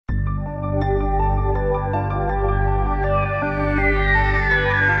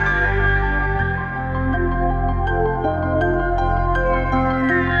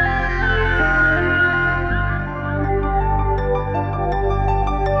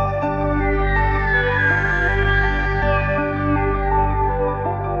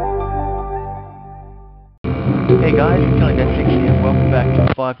Hey guys, Killing Dead 6 here. Welcome back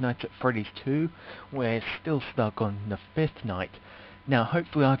to Five Nights at Freddy's 2. We're still stuck on the 5th night. Now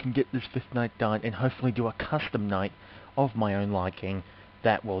hopefully I can get this 5th night done and hopefully do a custom night of my own liking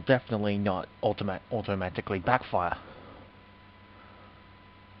that will definitely not automatically backfire.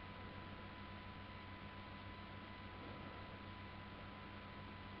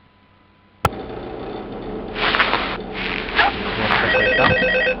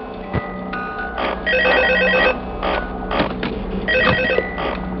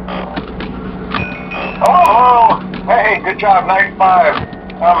 Oh, hey, good job, night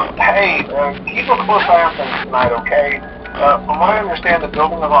 5. Hey, keep a close eye on things tonight, okay? From what I understand, the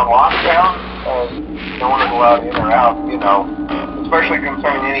building is on lockdown. No one is allowed in or out, you know, especially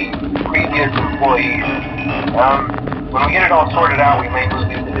concerning any previous employees. When we get it all sorted out, we may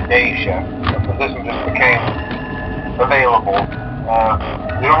move into the day shift. The position just became available.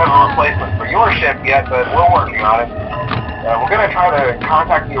 We don't have a replacement for your shift yet, but we're working on it. We're going to try to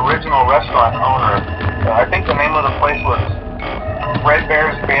contact the original restaurant owner. I think the name of the place was Freddy's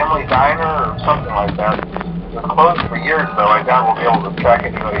Family Diner or something like that. It's closed for years, though. I doubt we'll be able to track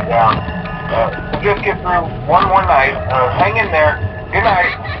anybody down. We'll just get through one more night. Hang in there. Good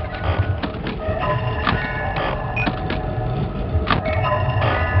night.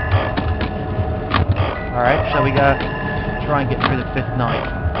 Alright, so we gotta try and get through the 5th night.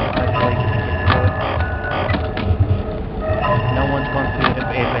 Hopefully we can get through it. No one's gone through the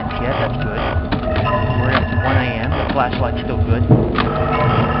events yet, that's good. We're up to 1 AM, the flashlight's still good. Okay,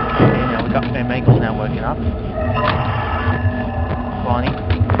 now we've got Ankles now working up. Bonnie.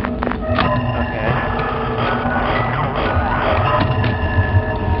 Okay.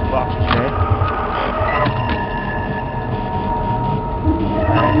 Box is dead.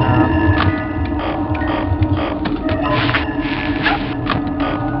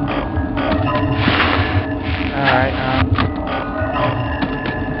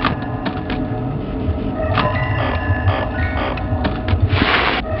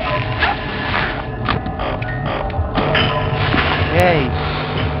 Hey!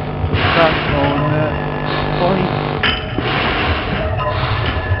 Stop going there, buddy.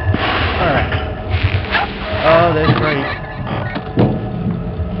 Alright. Oh, there's Freddy.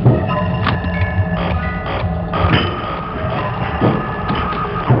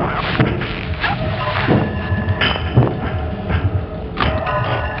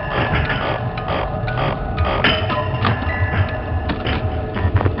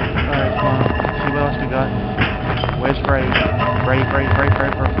 Alright, come on. Let's see what else we got. Where's Freddy? Freddy.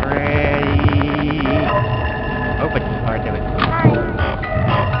 Open. Alright, there we go.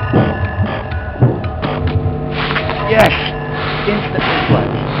 Yes! Instant reflex.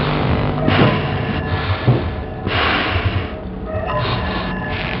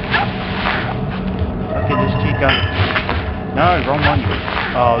 Okay, this Chica. No, wrong one.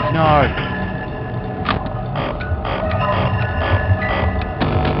 Oh, no.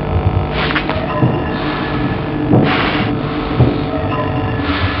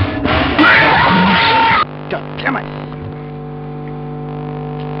 Damn it!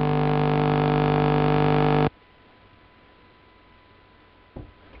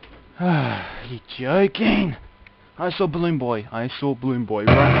 You joking? I saw Balloon Boy. Right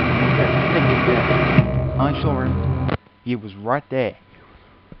underneath that. I saw him. He was right there.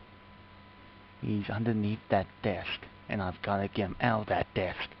 He's underneath that desk. And I've got to get him out of that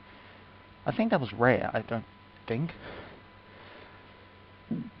desk. I think that was rare. I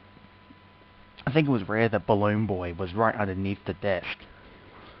think it was rare that Balloon Boy was right underneath the desk.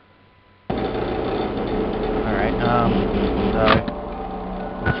 Alright, so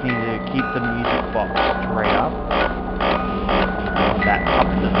just need to keep the music box straight up. That up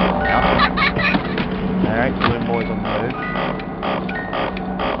in the out. Alright, Balloon Boy's on the move.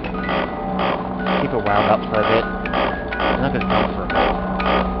 Keep it wound up for a bit. I'm not gonna go for a bit.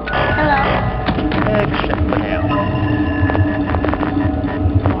 Hello. Except for now.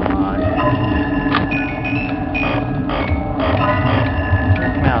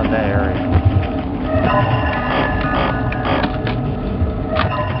 Out of that area.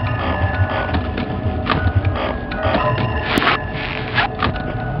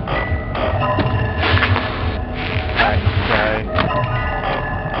 Alright, so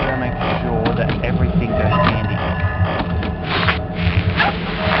gotta make sure that everything goes handy.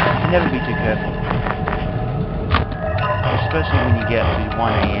 Never be too careful. Especially when you get to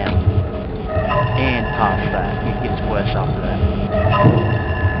 1 AM. And past that, it gets worse after that.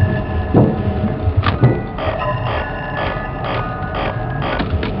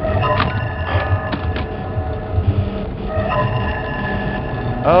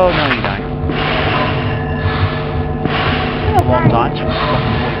 Oh, no, you don't.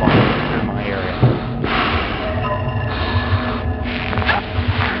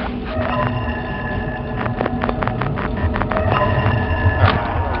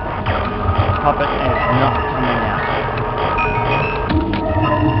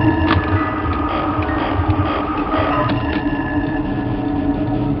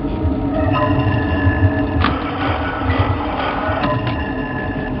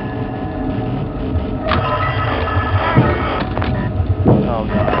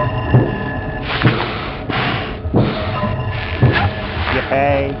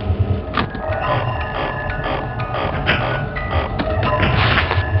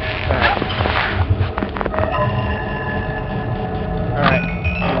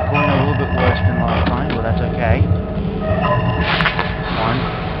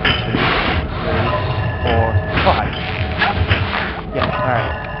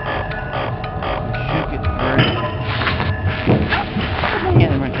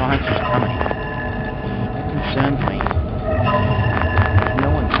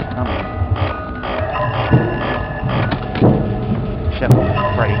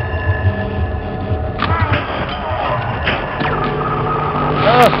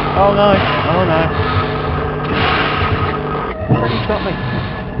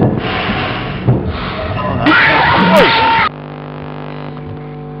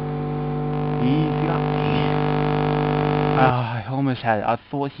 He got me. I almost had it. I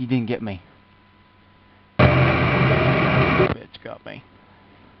thought he didn't get me. Bitch got me.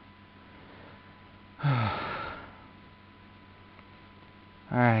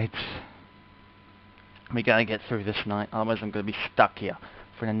 Alright. We gotta get through this night, otherwise I'm gonna be stuck here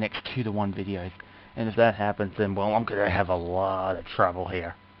for the next 2 to 1 videos. And if that happens, then, well, I'm gonna have a lot of trouble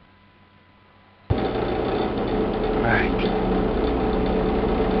here. Alright.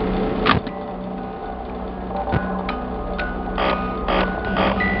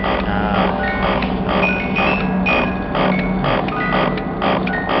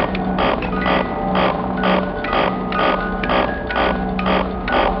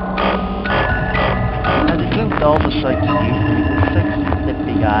 Dolls are so cute. He's so cute, that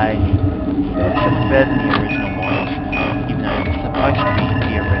big eye. He looks so much better than the original models, even though they're supposed to be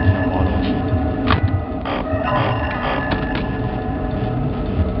the original models.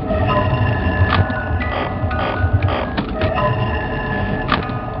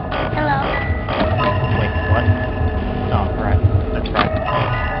 Hello. Wait, what? Oh, right. That's right.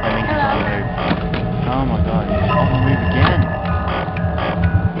 That means he's on the move. Oh my god, he's on the move again.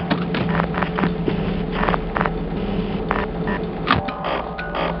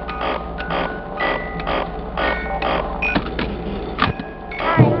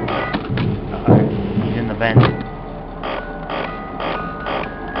 Vent.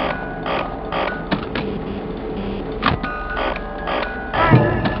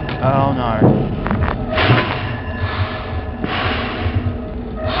 Oh no.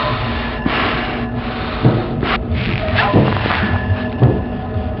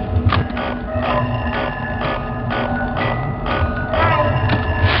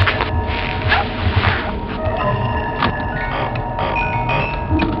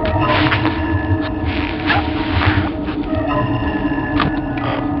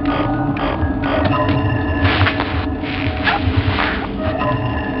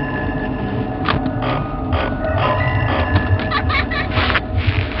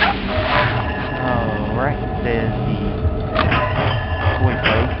 There's the toy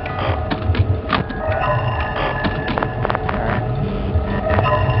place.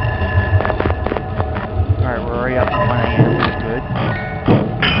 Alright, we're already up to 1 AM, that's good.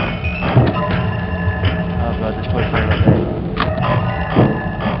 Oh god, this toy place right there.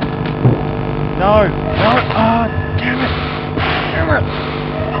 No! No! Oh, damn it! Damn it!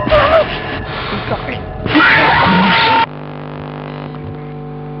 He got me!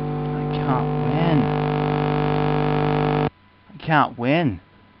 I can't win. Can't win.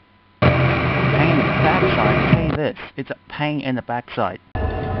 Pain in the backside, I'll tell you this. It's a pain in the backside.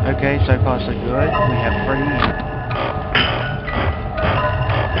 Okay, so far so good. We have Freddy.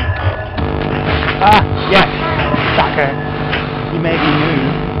 Ah, yes! Sucker! You may be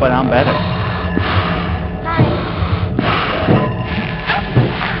new, but I'm better.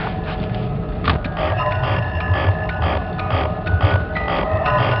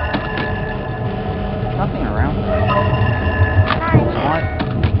 Nothing around there.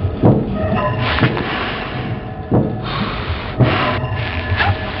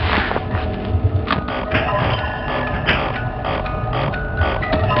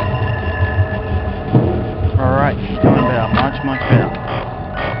 Alright, she's doing better. Much better.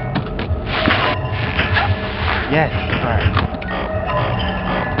 Yes, right.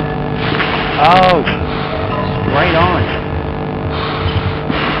 Oh! Straight on.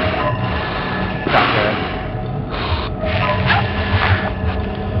 Sucker.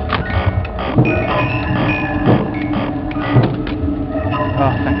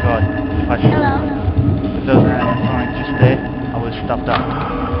 Oh, thank God. If those were animatronics just there, I would have stopped up.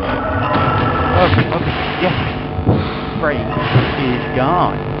 Okay, yes. Freddy is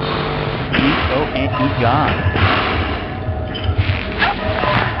gone. He's gone.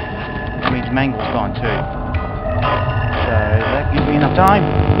 That means Mangle's gone too. So, that gives me enough time.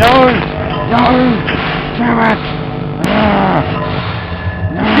 No! No! Damn it! No!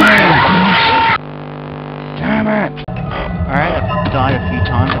 Damn it! Alright, I've died a few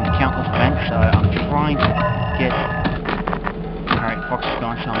times on countless vents, so I'm trying to get... Alright, Fox is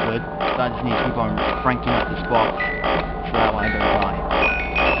gone, so I'm good. So I just need to keep on cranking up this box, so that way I don't die.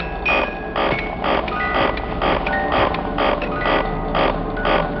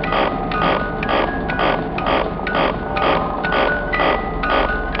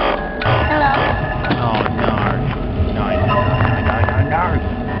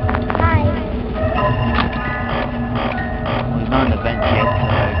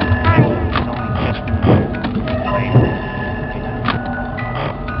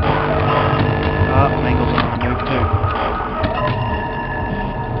 Mangle's on the move too.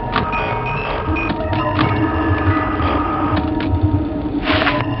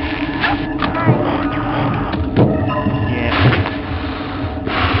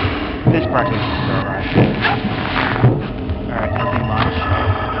 Just practice. Alright. Alright, nothing much.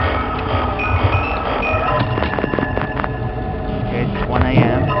 It's 1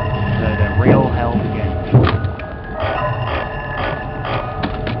 AM, so the real hell begins.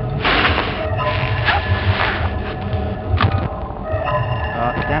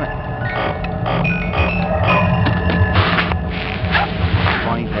 Damn it.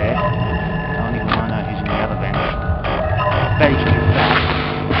 Bonnie's there. I don't even want to know who's in the other vent. Betty's pretty fast.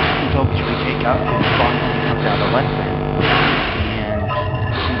 She's obviously kicked up because Bonnie only comes out of the left vent. And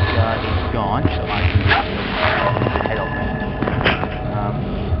he's gone, so I can just head off me.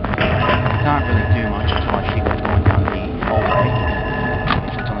 Can't really do much until I see what's going down the hallway.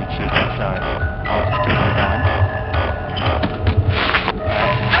 Because it's only cheap, so I'll just keep on going.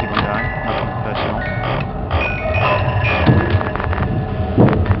 Keep on going, nothing personal.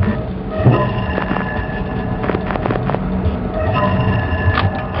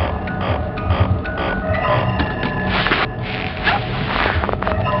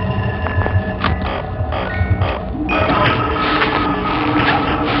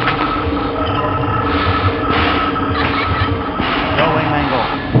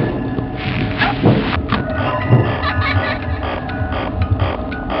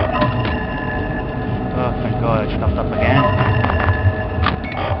 Stuffed up again.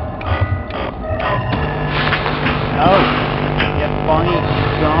 Oh! Yep, Bonnie's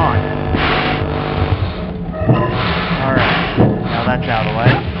gone. Alright, now that's out of the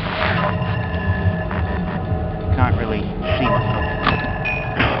way. Can't really see myself.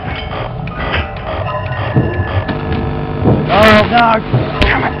 Oh no!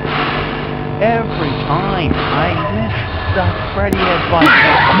 Damn it! Every time I miss the Freddy headbutt.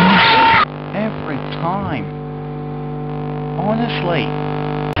 Every time. Honestly.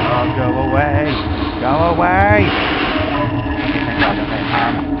 Oh, go away. Go away. Okay, thank God I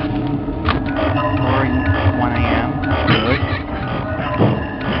got Roaring 1 AM. Good.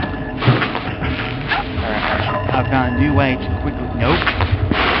 Alright, I've found a new way to quickly... Nope.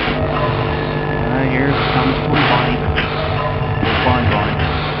 Here comes poor Bonnie. Bonnie.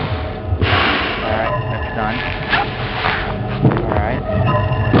 Alright, that's done. Alright.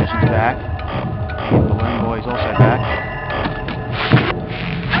 She's back. And the Balloon Boy's also back.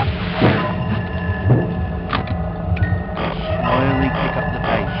 Pick up the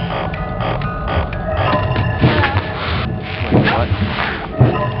pace. Wait, what?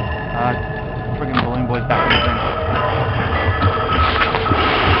 Friggin' Balloon Boy's back in the thing.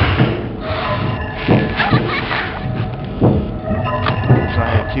 So I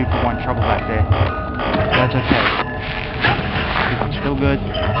had a 2-for-1 trouble back there. That's okay. I'm still good.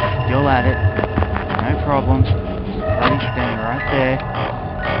 Still at it. No problems. Freddy's standing right there.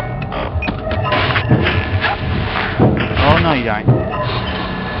 Oh, no you don't.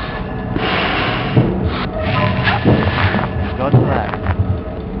 God for that.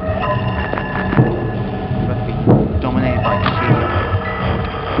 You've got to be dominated by the shooter.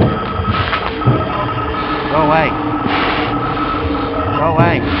 Go away. Go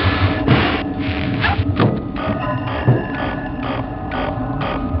away.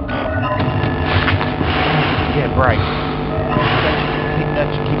 Yeah, break. That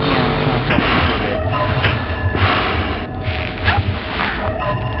should keep me out of contact for a bit.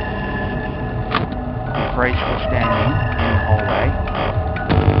 Brace for standing in the hallway.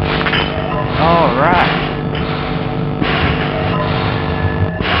 Alright.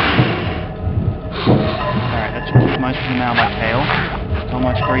 Alright, that should keep most of them out of my tail. It's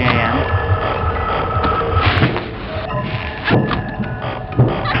almost 3 AM.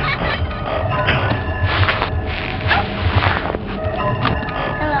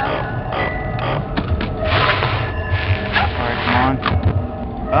 Alright, come on.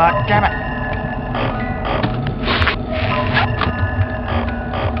 Ah, damn it!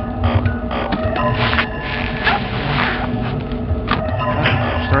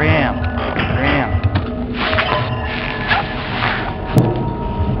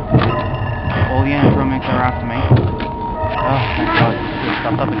 All the animatronics are after me. Oh, thank God. It's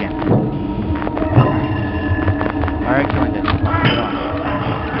stuffed up again. Alright, come on then. Get on.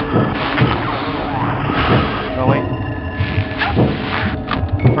 Go away.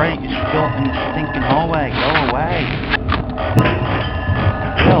 Freddy, you're still in the stinking hallway. Go away.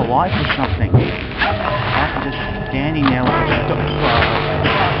 Real life or something. I'm just standing there like a stop.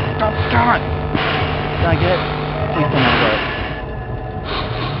 Damn it! Did I get it? Please don't let go.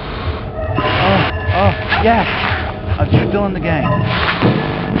 Oh, yes! I'm still in the game.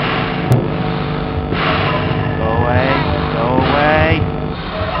 Go away. Go away.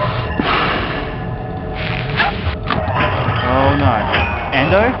 Oh no.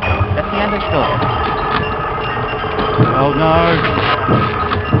 Ando? That's the Ando still. Oh no!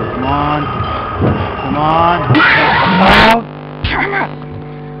 Come on! Come on! Oh! Damn it!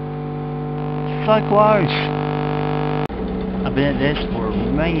 So close! I've been at this for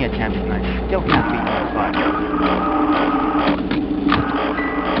many attempts and I still can't beat my fight.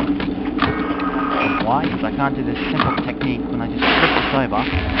 Why? Because I can't do this simple technique when I just flip this over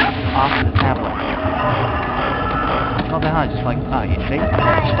after the tablet. It's not that hard, just like, oh, you see? It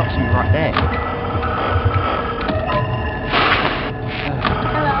stops me right there.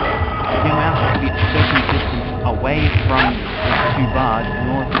 Your mouse has to be a certain distance away from the two bars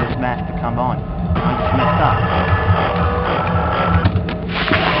in order for this mask to come on. I just messed up.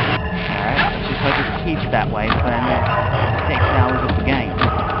 Alright, let's just hope it keeps that way for the next 6 hours of the game.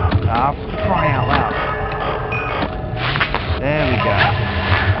 Oh, crying out loud. There we go.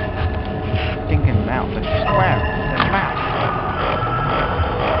 Stinking mouse, a square, a mouse.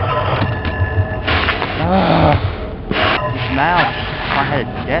 This mouse, if I had a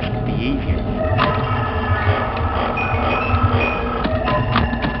desk, it'd be easier.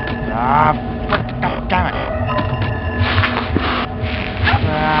 God damn it.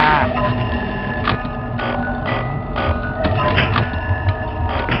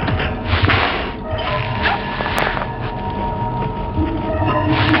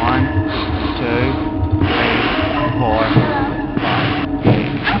 One, two, three, four, 5, 6.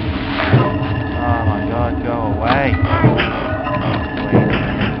 Oh my God, go away.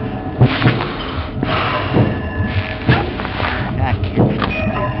 That kid's so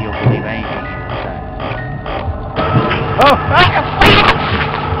stupid, he'll believe anything you say. Oh!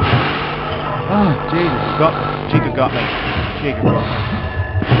 Oh, Jesus, Chica got me. Chica got me.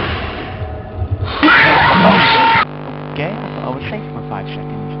 Okay, I was safe for 5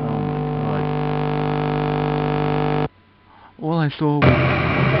 seconds. Oh my God. All I saw was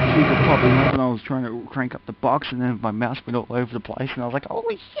Chica popping up and I was trying to crank up the box and then my mouse went all over the place and I was like,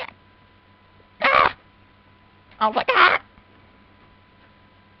 holy shit! Ah! I was like, ah!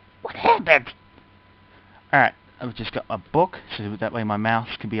 What happened? Alright, I've just got my book so that way my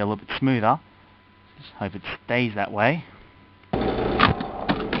mouse can be a little bit smoother. Just hope it stays that way.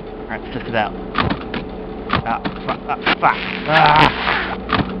 Alright, test it out. Fuck.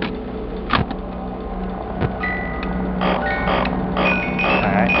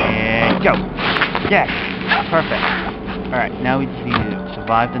 Alright, and go! Yes! Perfect. Alright, now we just need to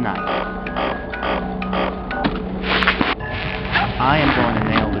survive the night. I am going to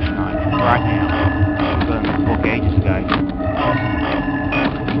nail this night right now. I put in the book ages ago.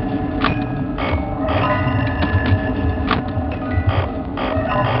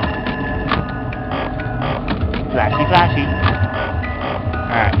 Flashy.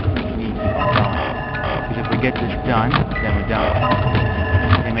 Alright, we need to keep on going. Because if we get this done, then we're done.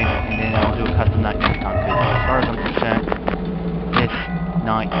 And then I'll do a custom night next time. Because as far as I'm concerned, this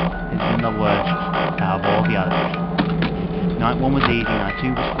night is the worst out of all the others. Night 1 was easy, night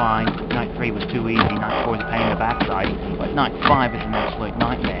 2 was fine, night 3 was too easy, night 4 is a pain in the backside, but night 5 is an absolute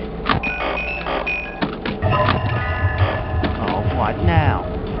nightmare. Oh, what now?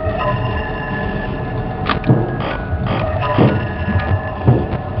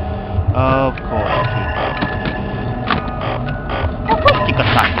 Of course, Chica. Of course,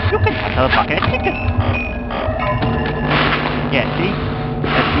 Chica-san. You can handle a bucket of chicken. Yeah, see?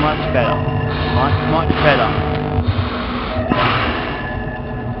 That's much better. Much better.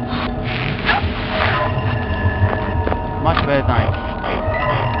 Much better than I anticipated.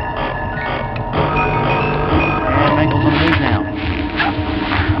 And Mango's on the move now.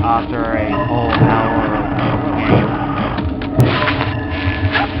 After a whole hour of game.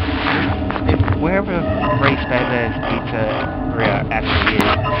 Wherever Freddy's Pizzeria actually is,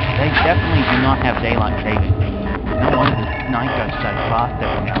 they definitely do not have daylight savings. No wonder the night goes so fast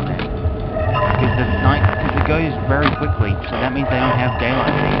every now and then. Because it goes very quickly, so that means they don't have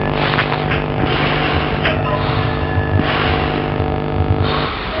daylight savings.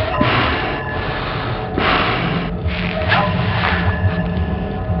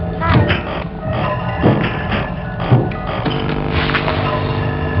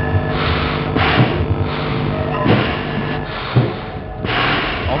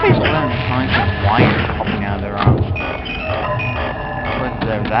 Wires popping out of their arms. Whether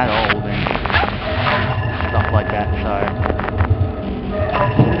they're that old and stuff like that, so...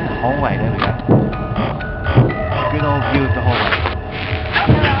 Hallway, there we go. Good old view of the hallway.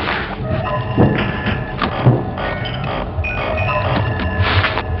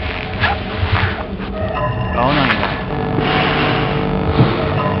 Oh no, you don't.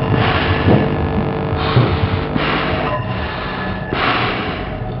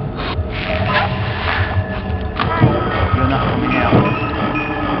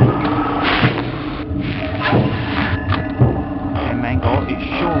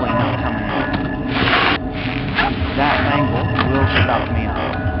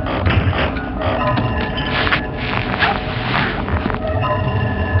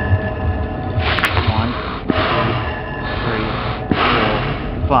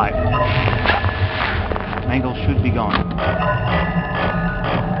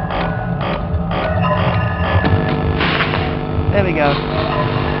 go.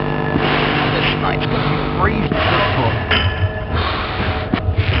 This night's gonna be freezing difficult.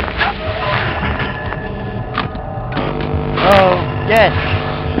 Oh, yes!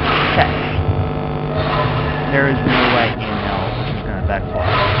 Okay. There is no way in hell this is gonna backfire.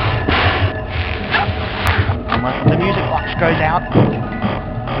 Unless the music box goes out.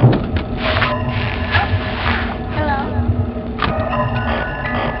 Hello.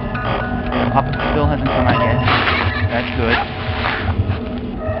 The puppet still hasn't come out yet. That's good.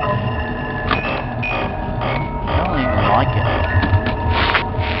 I don't even like it.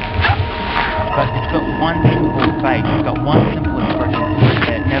 But it's got one simple face. It's got one simple expression.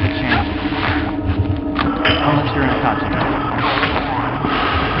 It never changes. Unless you're in a cartoon.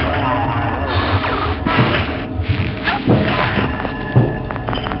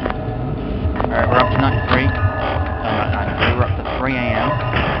 Alright, we're up to night 3. We're up to 3 AM.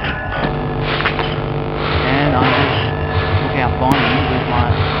 And I'm just looking out Bonnie with my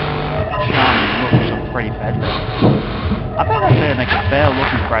charming look of Freddy Fazbear. I bet I better make a better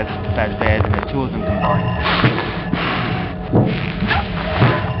looking Fazbear than the two of them combined.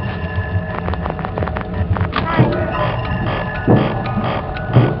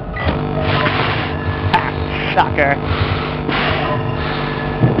 Sucker!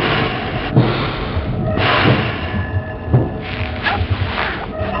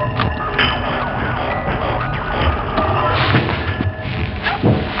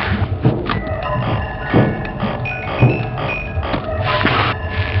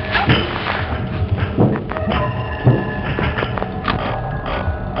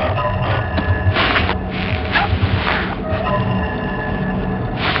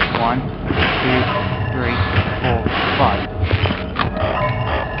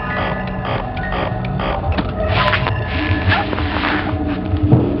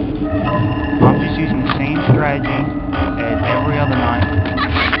 I'm just using the same strategy as every other night in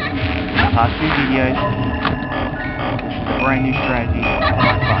the past few videos. This is a brand new strategy for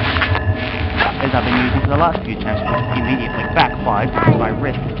my fight, as I've been using for the last few attempts, which immediately backfired because my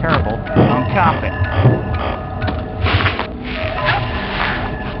wrist is terrible on carpet.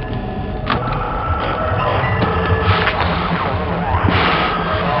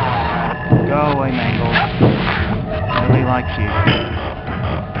 Go away, Mangle. Nobody likes you.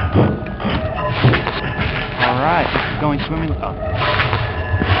 Alright, this is going swimming. Oh.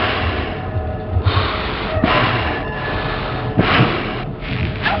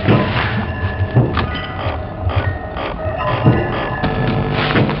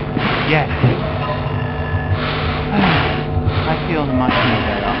 Yes. I feel much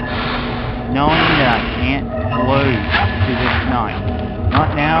better. Knowing that I can't lose to this night.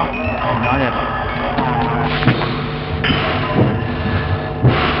 Not now, and not ever.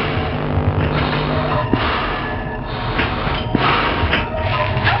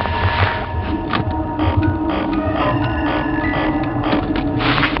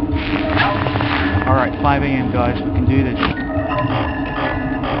 Alright, 5 AM guys, we can do this.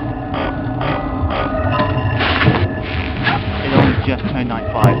 It only just turned night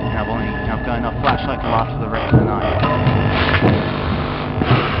 5, and I've got enough flashlight to last for the rest of the night.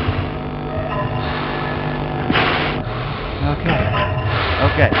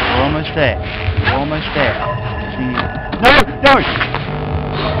 Okay, we're almost there. We're almost there. See? No! No!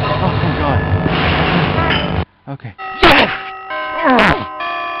 Oh my god. Okay. Yes!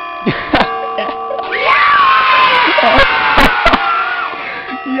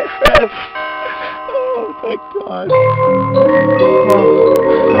 Yes! Oh my god.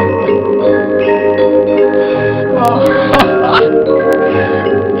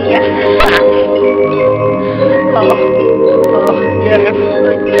 Yes! Yes!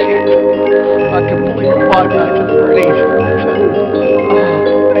 I completed 5 nights of Freddy's.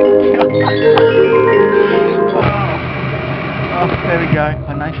 Oh, there we go. A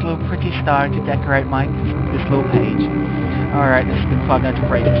nice little pretty star to decorate this little page. Alright, this has been 5 Nights at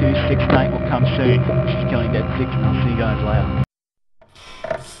Freddy's 2. 6th night will come soon. This is Killing Dead 6, and I'll see you guys later.